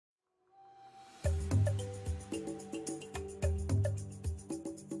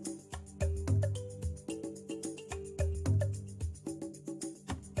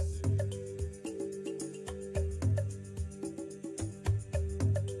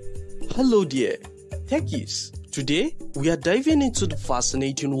Hello there, techies. Today, we are diving into the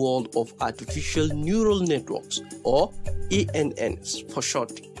fascinating world of artificial neural networks, or ANNs for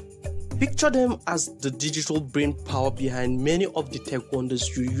short. Picture them as the digital brain power behind many of the tech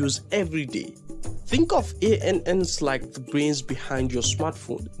wonders you use every day. Think of ANNs like the brains behind your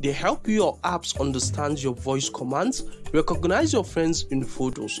smartphone. They help your apps understand your voice commands, recognize your friends in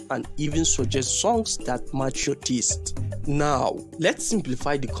photos, and even suggest songs that match your taste. Now, let's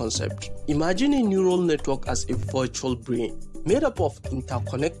simplify the concept. Imagine a neural network as a virtual brain made up of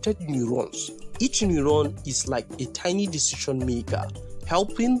interconnected neurons. Each neuron is like a tiny decision maker,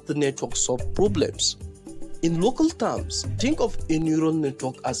 helping the network solve problems. In local terms, think of a neural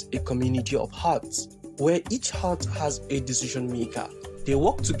network as a community of hearts, where each heart has a decision maker. They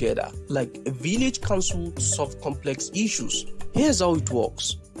work together like a village council to solve complex issues. Here's how it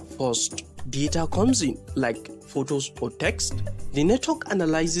works. First, data comes in, like photos or text. The network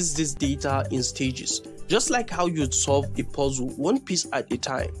analyzes this data in stages, just like how you'd solve a puzzle one piece at a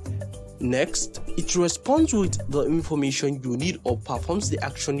time. Next, it responds with the information you need or performs the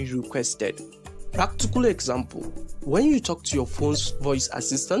action you requested. Practical example, when you talk to your phone's voice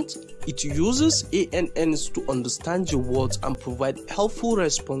assistant, it uses ANNs to understand your words and provide helpful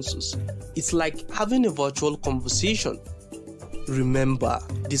responses. It's like having a virtual conversation. Remember,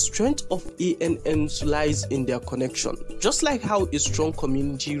 the strength of ANNs lies in their connection, just like how a strong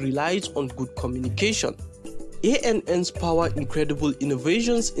community relies on good communication. ANNs power incredible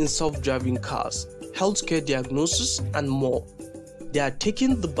innovations in self-driving cars, healthcare diagnosis, and more. They are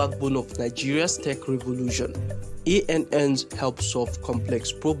taking the backbone of Nigeria's tech revolution. ANNs help solve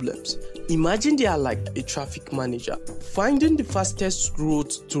complex problems. Imagine they are like a traffic manager, finding the fastest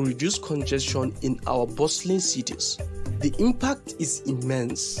route to reduce congestion in our bustling cities. The impact is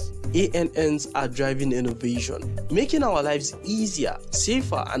immense. ANNs are driving innovation, making our lives easier,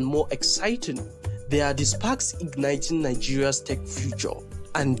 safer, and more exciting. They are the sparks igniting Nigeria's tech future.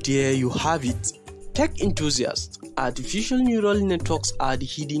 And there you have it. Tech enthusiasts, artificial neural networks are the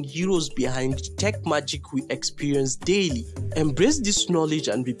hidden heroes behind tech magic we experience daily. Embrace this knowledge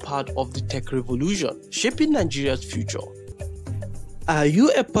and be part of the tech revolution, shaping Nigeria's future. Are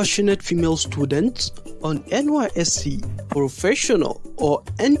you a passionate female student on NYSC, professional, or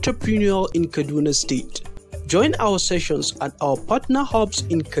entrepreneur in Kaduna State? Join our sessions at our partner hubs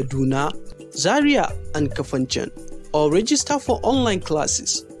in Kaduna, Zaria, and Kafanchan, or register for online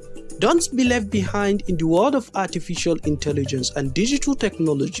classes. Don't be left behind in the world of artificial intelligence and digital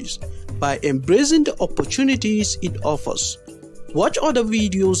technologies by embracing the opportunities it offers. Watch other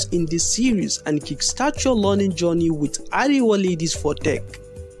videos in this series and kickstart your learning journey with Arewa Ladies for Tech.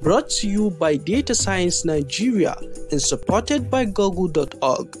 Brought to you by Data Science Nigeria and supported by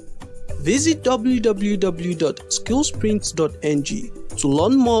Google.org. Visit www.skillsprints.ng to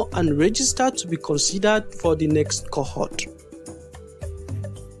learn more and register to be considered for the next cohort.